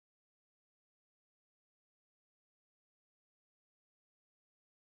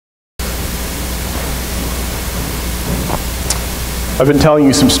I've been telling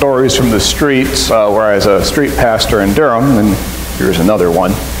you some stories from the streets where I was a street pastor in Durham, and here's another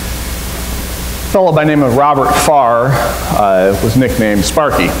one. A fellow by the name of Robert Farr was nicknamed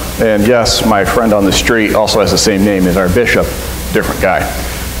Sparky. And yes, my friend on the street also has the same name as our bishop, different guy.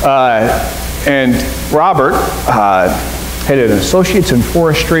 And Robert had an associate's in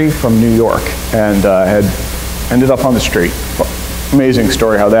forestry from New York and had ended up on the street. Amazing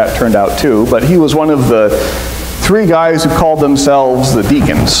story how that turned out too, but he was one of the 3 guys who called themselves the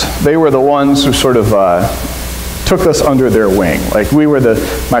deacons. They were the ones who sort of took us under their wing. Like we were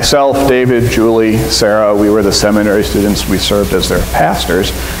myself, David, Julie, Sarah, we were the seminary students, we served as their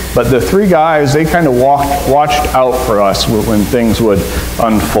pastors. But the 3 guys, they kind of watched out for us when things would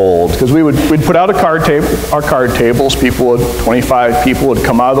unfold. Because we'd put out our card tables, 25 people would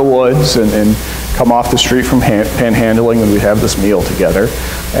come out of the woods and come off the street from panhandling, and we'd have this meal together.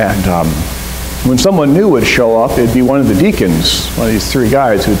 And when someone new would show up, it'd be one of the deacons, one of these 3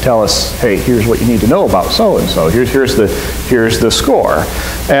 guys who'd tell us, hey, here's what you need to know about so-and-so. Here's the score.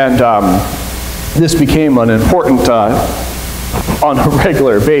 And this became an important, on a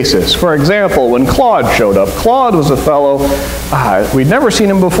regular basis. For example, when Claude showed up, Claude was a fellow, we'd never seen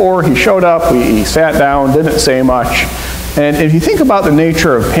him before. He showed up, he sat down, didn't say much. And if you think about the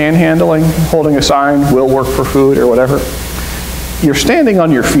nature of panhandling, holding a sign, will work for food or whatever, you're standing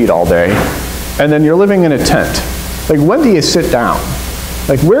on your feet all day, and then you're living in a tent. Like, when do you sit down?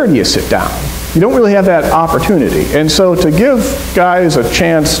 Like, where do you sit down? You don't really have that opportunity. And so to give guys a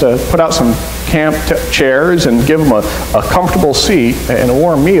chance to put out some camp chairs and give them a comfortable seat and a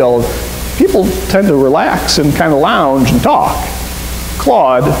warm meal, people tend to relax and kind of lounge and talk.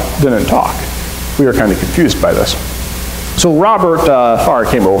 Claude didn't talk. We were kind of confused by this. So Robert Farr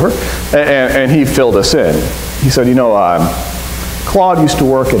came over, and he filled us in. He said, you know, Claude used to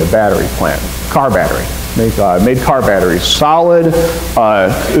work at a battery plant, car battery. Made car batteries solid.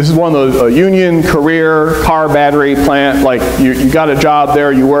 This is one of those Union career car battery plant. Like you got a job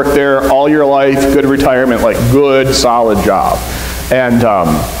there, you worked there all your life, good retirement, like good solid job. And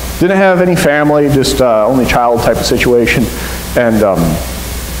didn't have any family, just only child type of situation. And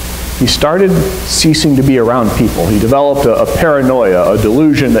he started ceasing to be around people. He developed a paranoia, a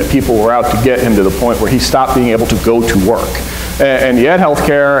delusion that people were out to get him, to the point where he stopped being able to go to work. And he had health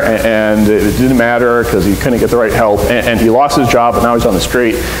care, and it didn't matter because he couldn't get the right help, and he lost his job, and now he's on the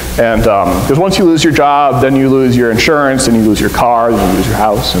street. And because once you lose your job, then you lose your insurance, and you lose your car, then you lose your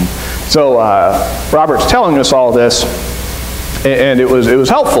house. And so Robert's telling us all this, and it was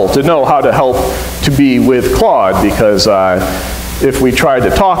helpful to know how to help to be with Claude, because if we tried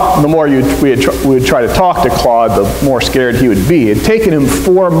to talk, the more we would try to talk to Claude, the more scared he would be. It had taken him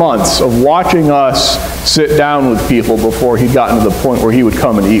 4 months of watching us sit down with people before he'd gotten to the point where he would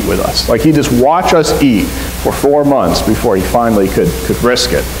come and eat with us. Like, he'd just watch us eat for 4 months before he finally could risk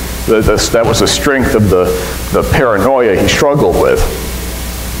it. That was the strength of the paranoia he struggled with.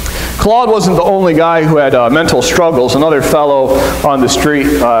 Claude wasn't the only guy who had mental struggles. Another fellow on the street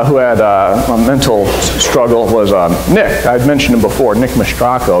who had a mental struggle was Nick. I'd mentioned him before, Nick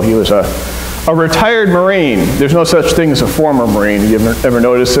Mastracco. He was a retired Marine. There's no such thing as a former Marine. You ever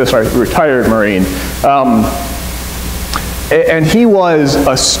noticed this? A retired Marine. And he was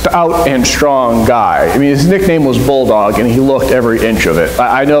a stout and strong guy. I mean, his nickname was Bulldog, and he looked every inch of it.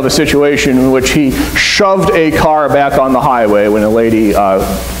 I know of a situation in which he shoved a car back on the highway when a lady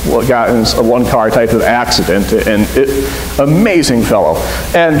got in a one-car type of accident, and amazing fellow.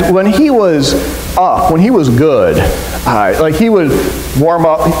 And when he was up, when he was good, like he would warm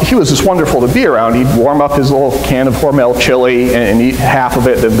up, he was just wonderful to be around. He'd warm up his little can of Hormel chili and eat half of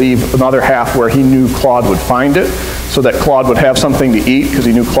it, then leave another half where he knew Claude would find it, so that Claude would have something to eat, because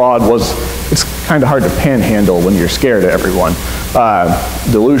he knew Claude was, it's kind of hard to panhandle when you're scared of everyone,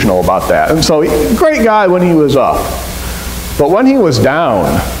 delusional about that. And so, great guy when he was up. But when he was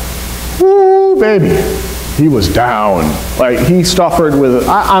down, woo, baby, he was down. Like, he suffered with,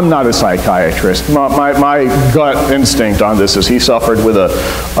 I'm not a psychiatrist. My gut instinct on this is he suffered with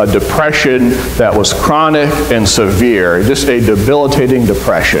a depression that was chronic and severe, just a debilitating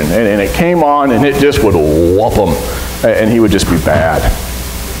depression. And it came on, and it just would whoop him, and he would just be bad.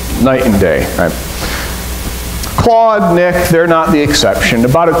 Night and day. Right? Claude, Nick, they're not the exception.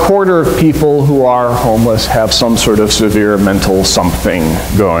 About a quarter of people who are homeless have some sort of severe mental something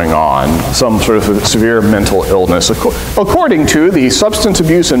going on, some sort of severe mental illness. According to the Substance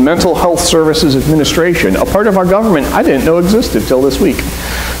Abuse and Mental Health Services Administration, a part of our government I didn't know existed till this week.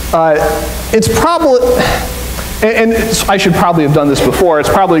 It's probably, And I should probably have done this before. It's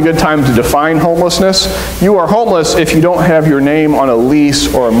probably a good time to define homelessness. You are homeless if you don't have your name on a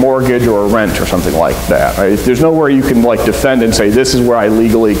lease or a mortgage or a rent or something like that. Right? There's nowhere you can like defend and say, this is where I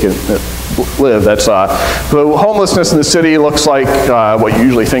legally can live. That's the homelessness in the city looks like what you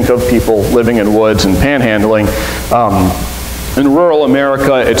usually think of, people living in woods and panhandling. In rural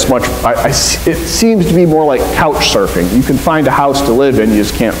America, it's it seems to be more like couch surfing. You can find a house to live in, you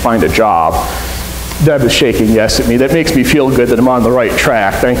just can't find a job. Deb is shaking yes at me. That makes me feel good that I'm on the right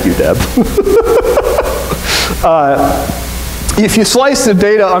track. Thank you, Deb. If you slice the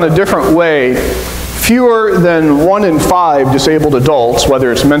data on a different way, fewer than 1 in 5 disabled adults,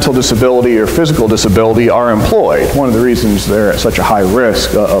 whether it's mental disability or physical disability, are employed. One of the reasons they're at such a high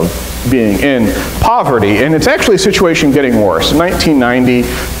risk of being in poverty. And it's actually a situation getting worse. In 1990,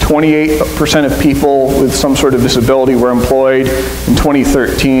 28% of people with some sort of disability were employed. In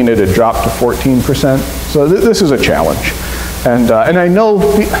 2013, it had dropped to 14%. So this is a challenge. And I know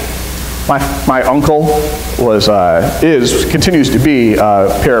my uncle continues to be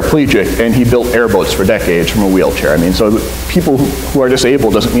paraplegic, and he built airboats for decades from a wheelchair. I mean, so people who are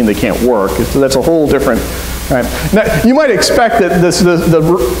disabled doesn't mean they can't work. That's a whole different. Right. Now, you might expect that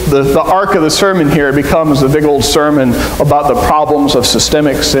the arc of the sermon here becomes a big old sermon about the problems of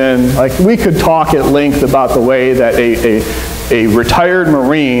systemic sin. Like, we could talk at length about the way that a retired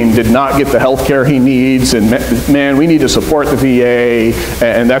Marine did not get the health care he needs, and man, we need to support the VA,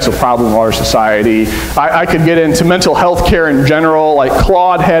 and that's a problem of our society. I could get into mental health care in general, like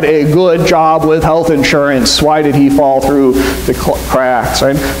Claude had a good job with health insurance. Why did he fall through the cracks?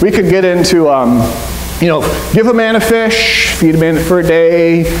 Right? We could get into give a man a fish, feed a man for a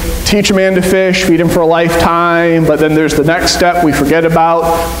day, teach a man to fish, feed him for a lifetime, but then there's the next step we forget about.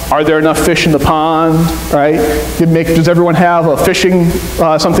 Are there enough fish in the pond, right? Does everyone have a fishing,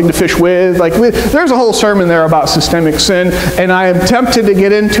 something to fish with? Like, there's a whole sermon there about systemic sin, and I am tempted to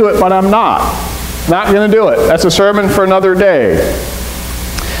get into it, but I'm not. Not going to do it. That's a sermon for another day.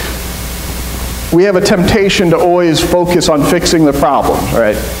 We have a temptation to always focus on fixing the problems,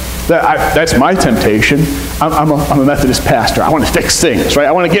 right? That's my temptation. I'm a Methodist pastor. I want to fix things, right?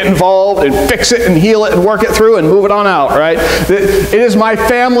 I want to get involved and fix it and heal it and work it through and move it on out, right? It is my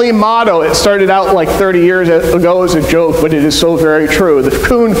family motto. It started out like 30 years ago as a joke, but it is so very true. The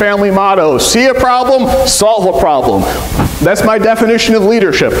Kuhn family motto: see a problem, solve a problem. That's my definition of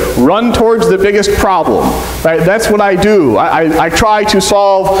leadership. Run towards the biggest problem, right? That's what I do. I try to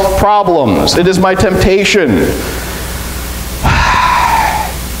solve problems. It is my temptation.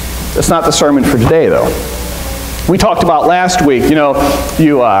 That's not the sermon for today, though. We talked about last week, you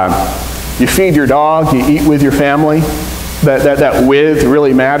feed your dog, you eat with your family. That with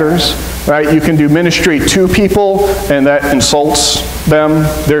really matters, right? You can do ministry to people, and that insults them.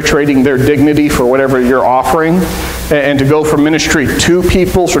 They're trading their dignity for whatever you're offering. And to go from ministry to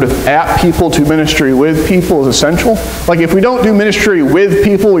people, sort of at people, to ministry with people is essential. Like, if we don't do ministry with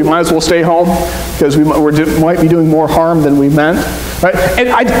people, we might as well stay home, because we might be doing more harm than we meant. Right? And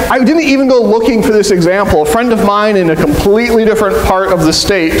I didn't even go looking for this example. A friend of mine in a completely different part of the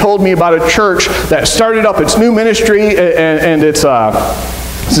state told me about a church that started up its new ministry, and it's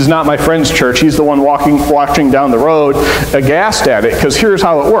this is not my friend's church. He's the one watching down the road, aghast at it, because here's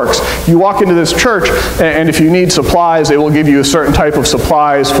how it works. You walk into this church, and if you need supplies, they will give you a certain type of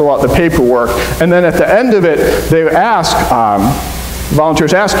supplies, fill out the paperwork, and then at the end of it, they ask,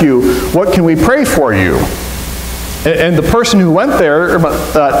 volunteers ask you, what can we pray for you? And the person who went there,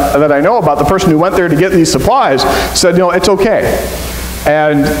 that I know about, the person who went there to get these supplies, said, it's okay.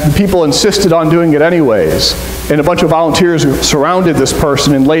 And the people insisted on doing it anyways. And a bunch of volunteers surrounded this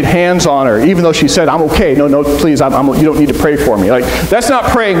person and laid hands on her, even though she said, I'm okay, no, please, you don't need to pray for me. Like, that's not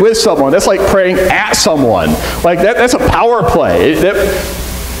praying with someone, that's like praying at someone. Like, that's a power play.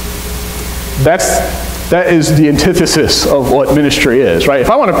 That is the antithesis of what ministry is, right?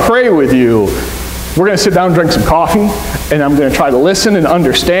 If I want to pray with you, we're going to sit down and drink some coffee, and I'm going to try to listen and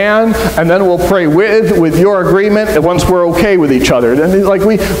understand, and then we'll pray with your agreement, and once we're okay with each other. Then,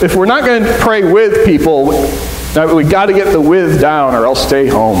 if we're not going to pray with people, we got to get the with down, or else stay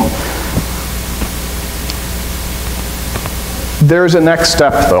home. There's a next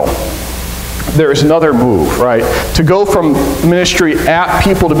step, though. There's another move, right? To go from ministry at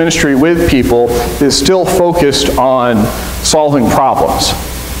people to ministry with people is still focused on solving problems.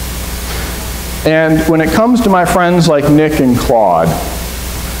 And when it comes to my friends like Nick and Claude,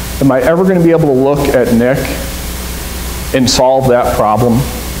 am I ever going to be able to look at Nick and solve that problem?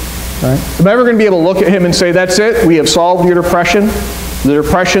 Right? Am I ever going to be able to look at him and say, that's it, we have solved your depression? The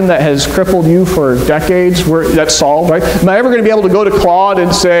depression that has crippled you for decades, that's solved, right? Am I ever going to be able to go to Claude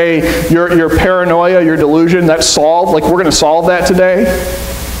and say, your paranoia, your delusion, that's solved? Like, we're going to solve that today?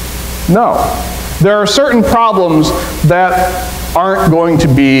 No. There are certain problems that aren't going to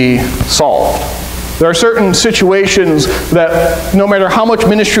be solved. There are certain situations that no matter how much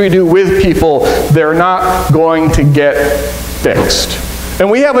ministry you do with people, they're not going to get fixed. And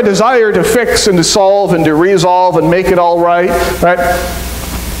we have a desire to fix and to solve and to resolve and make it all right?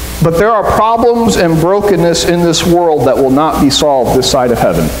 But there are problems and brokenness in this world that will not be solved this side of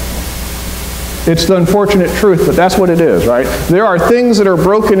heaven. It's the unfortunate truth, but that's what it is, right? There are things that are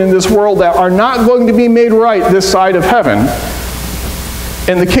broken in this world that are not going to be made right this side of heaven.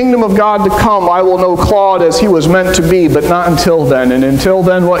 In the kingdom of God to come, I will know Claude as he was meant to be, but not until then. And until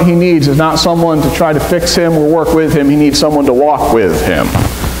then, what he needs is not someone to try to fix him or work with him. He needs someone to walk with him.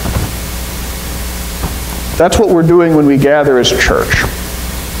 That's what we're doing when we gather as church.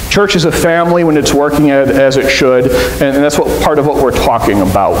 Church is a family when it's working as it should, and that's part of what we're talking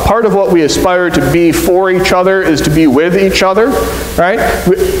about. Part of what we aspire to be for each other is to be with each other, right?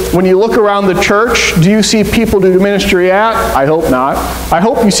 When you look around the church, do you see people to do ministry at? I hope not. I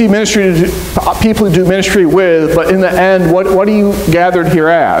hope you see people to do ministry with, but in the end, what are you gathered here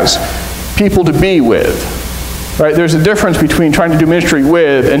as? People to be with. Right? There's a difference between trying to do ministry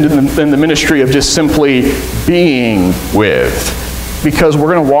with and the ministry of just simply being with. Because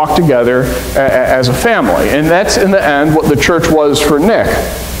we're going to walk together as a family. And that's, in the end, what the church was for Nick.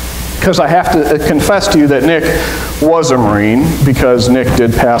 Because I have to confess to you that Nick was a Marine, because Nick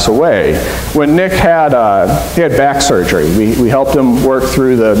did pass away. When Nick had back surgery, we helped him work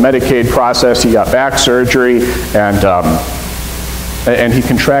through the Medicaid process. He got back surgery, and he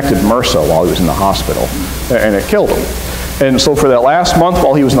contracted MRSA while he was in the hospital, and it killed him. And so for that last month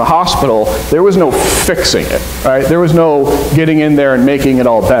while he was in the hospital, there was no fixing it, right? There was no getting in there and making it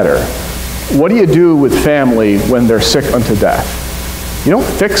all better. What do you do with family when they're sick unto death? You don't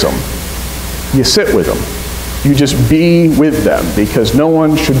fix them. You sit with them. You just be with them, because no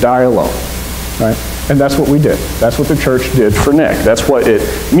one should die alone, right? And that's what we did. That's what the church did for Nick. That's what it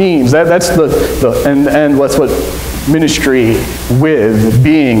means. That's that's what ministry with,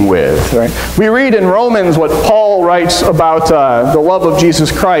 being with, right? We read in Romans what Paul writes about the love of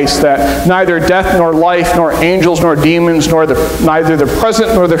Jesus Christ, that neither death nor life, nor angels nor demons, neither the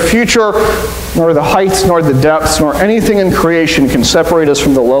present nor the future, nor the heights nor the depths, nor anything in creation can separate us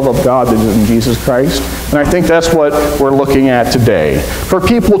from the love of God that is in Jesus Christ. And I think that's what we're looking at today. For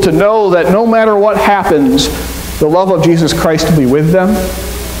people to know that no matter what happens, the love of Jesus Christ will be with them,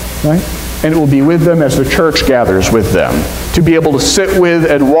 right? And it will be with them as the church gathers with them, to be able to sit with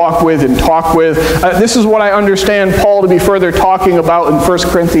and walk with and talk with. This is what I understand Paul to be further talking about in 1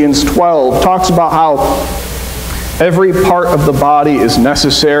 Corinthians 12. Talks about how every part of the body is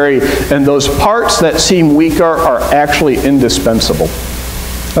necessary, and those parts that seem weaker are actually indispensable.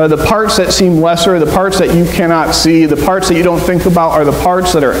 The parts that seem lesser, the parts that you cannot see, the parts that you don't think about are the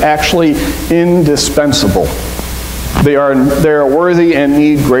parts that are actually indispensable. They are worthy and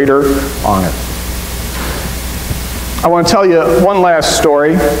need greater honor. I want to tell you one last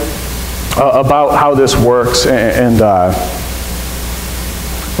story about how this works, and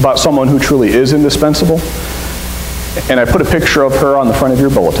about someone who truly is indispensable. And I put a picture of her on the front of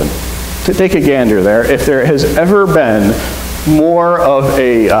your bulletin. To take a gander there. If there has ever been more of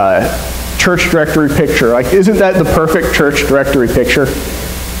a church directory picture, like, isn't that the perfect church directory picture?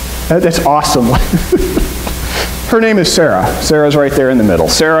 That's awesome. Her name is Sarah. Sarah's right there in the middle.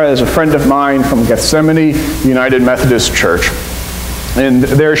 Sarah is a friend of mine from Gethsemane United Methodist Church. And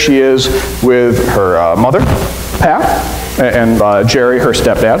there she is with her mother, Pat, and Jerry, her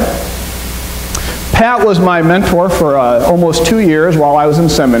stepdad. Pat was my mentor for almost 2 years while I was in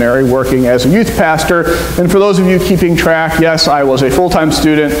seminary working as a youth pastor. And for those of you keeping track, yes, I was a full-time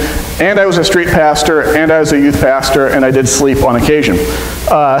student, and I was a street pastor, and I was a youth pastor, and I did sleep on occasion.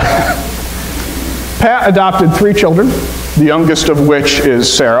 Pat adopted 3 children, the youngest of which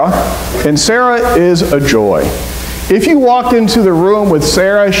is Sarah. And Sarah is a joy. If you walked into the room with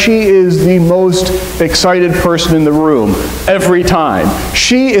Sarah, she is the most excited person in the room every time.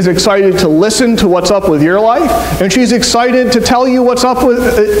 She is excited to listen to what's up with your life, and she's excited to tell you what's up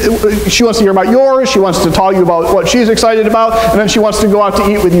with, she wants to hear about yours, she wants to tell you about what she's excited about, and then she wants to go out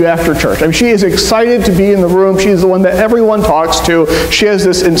to eat with you after church. I mean, she is excited to be in the room. She's the one that everyone talks to. She has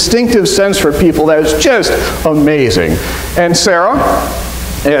this instinctive sense for people that is just amazing. And Sarah,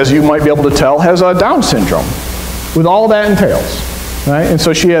 as you might be able to tell, has Down syndrome, with all that entails, right? And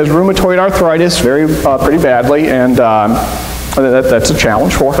so she has rheumatoid arthritis pretty badly, and that's a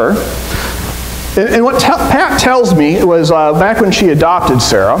challenge for her. And what Pat tells me was back when she adopted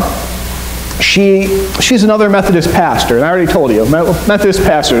Sarah, she's another Methodist pastor, and I already told you, Methodist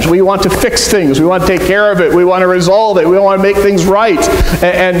pastors, we want to fix things, we want to take care of it, we want to resolve it, we want to make things right,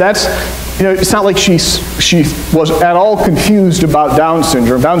 and that's, it's not like she was at all confused about Down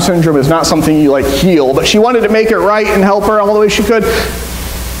syndrome. Down syndrome is not something you heal, but she wanted to make it right and help her all the way she could.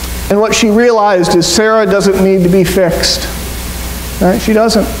 And what she realized is Sarah doesn't need to be fixed. Right? She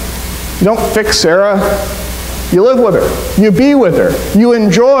doesn't. You don't fix Sarah. You live with her. You be with her. You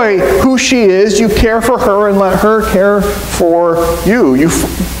enjoy who she is. You care for her and let her care for you. You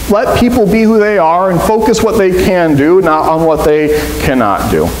let people be who they are and focus what they can do, not on what they cannot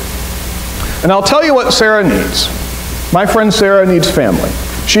do. And I'll tell you what Sarah needs. My friend Sarah needs family.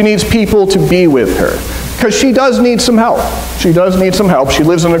 She needs people to be with her. Because she does need some help. She does need some help. She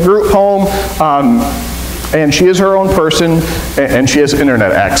lives in a group home, and she is her own person, and she has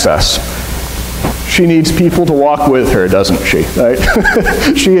internet access. She needs people to walk with her, doesn't she? Right?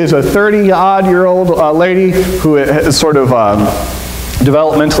 She is a 30-odd-year-old lady who is sort of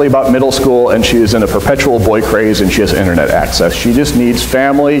developmentally about middle school, and she is in a perpetual boy craze, and she has internet access. She just needs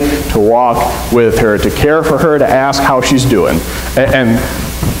family to walk with her, to care for her, to ask how she's doing. And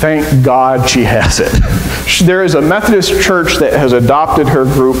thank God she has it. There is a Methodist church that has adopted her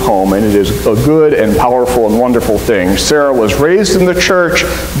group home, and it is a good and powerful and wonderful thing. Sarah was raised in the church,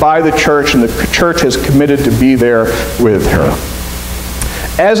 by the church, and the church has committed to be there with her.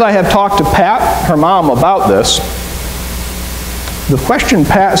 As I have talked to Pat, her mom, about this, the question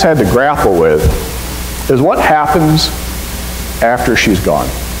Pat's had to grapple with is what happens after she's gone,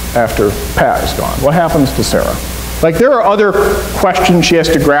 after Pat is gone. What happens to Sarah? There are other questions she has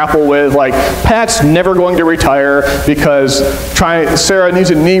to grapple with, Pat's never going to retire because Sarah needs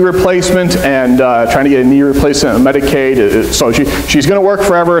a knee replacement, and trying to get a knee replacement on Medicaid, so she's going to work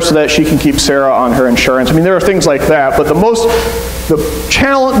forever so that she can keep Sarah on her insurance. I mean, there are things like that, but the most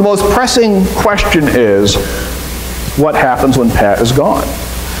pressing question is, what happens when Pat is gone?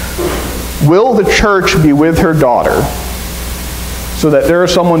 Will the church be with her daughter so that there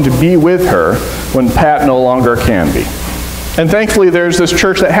is someone to be with her when Pat no longer can be? And thankfully there's this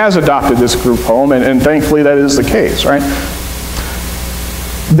church that has adopted this group home, and thankfully that is the case, right?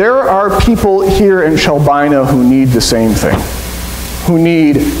 There are people here in Shelbina who need the same thing, who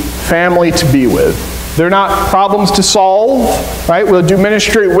need family to be with. They're not problems to solve, right? We'll do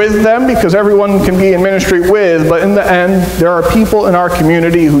ministry with them because everyone can be in ministry with, but in the end, there are people in our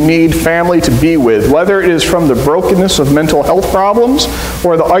community who need family to be with, whether it is from the brokenness of mental health problems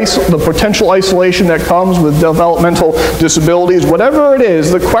or the potential isolation that comes with developmental disabilities. Whatever it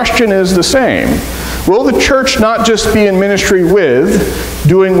is, the question is the same. Will the church not just be in ministry with,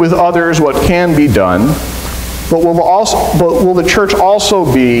 doing with others what can be done, but will the church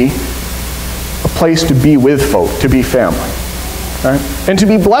also be a place to be with folk, to be family, right? And to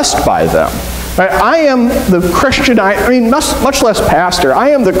be blessed by them. Right? I am the Christian, much less pastor, I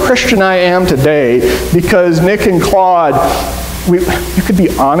am the Christian I am today because Nick and Claude, you could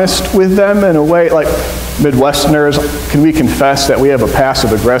be honest with them in a way, Midwesterners, can we confess that we have a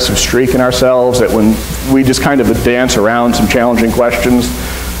passive-aggressive streak in ourselves, that when we just kind of dance around some challenging questions,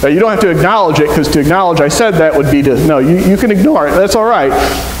 you don't have to acknowledge it, because to acknowledge I said that would be to, no, you can ignore it, that's all right.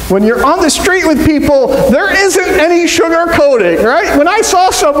 When you're on the street with people, there isn't any sugarcoating, right? When I saw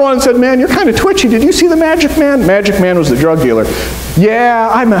someone and said, man, you're kind of twitchy, did you see the Magic Man? Magic Man was the drug dealer. Yeah,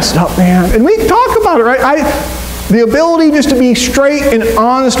 I messed up, man. And we talk about it, right? The ability just to be straight and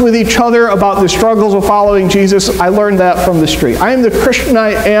honest with each other about the struggles of following Jesus, I learned that from the street. I am the Christian I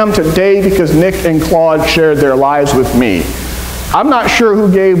am today because Nick and Claude shared their lives with me. I'm not sure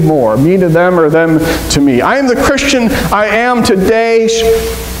who gave more, me to them or them to me. I am the Christian I am today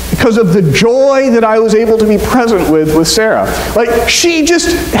because of the joy that I was able to be present with Sarah. She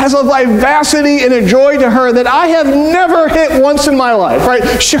just has a vivacity and a joy to her that I have never hit once in my life, right?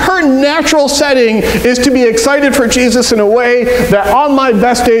 Her natural setting is to be excited for Jesus in a way that on my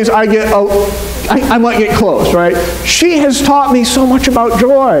best days I might get close, right? She has taught me so much about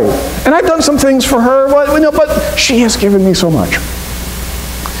joy. And I've done some things for her, but she has given me so much.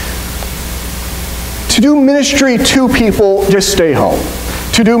 To do ministry to people, just stay home.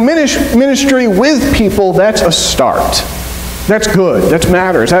 To do ministry with people, that's a start. That's good. That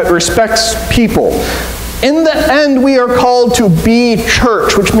matters. That respects people. In the end, we are called to be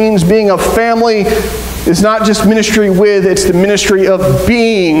church, which means being a family is not just ministry with, it's the ministry of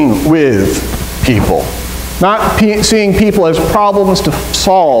being with people. Not seeing people as problems to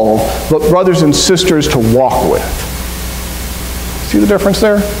solve, but brothers and sisters to walk with. See the difference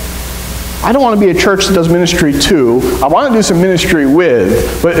there? I don't want to be a church that does ministry to. I want to do some ministry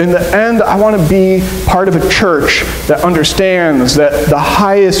with, but in the end, I want to be part of a church that understands that the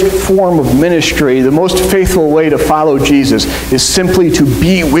highest form of ministry, the most faithful way to follow Jesus, is simply to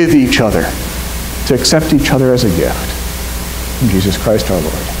be with each other, to accept each other as a gift. In Jesus Christ our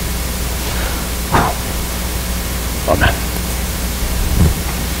Lord. Amen.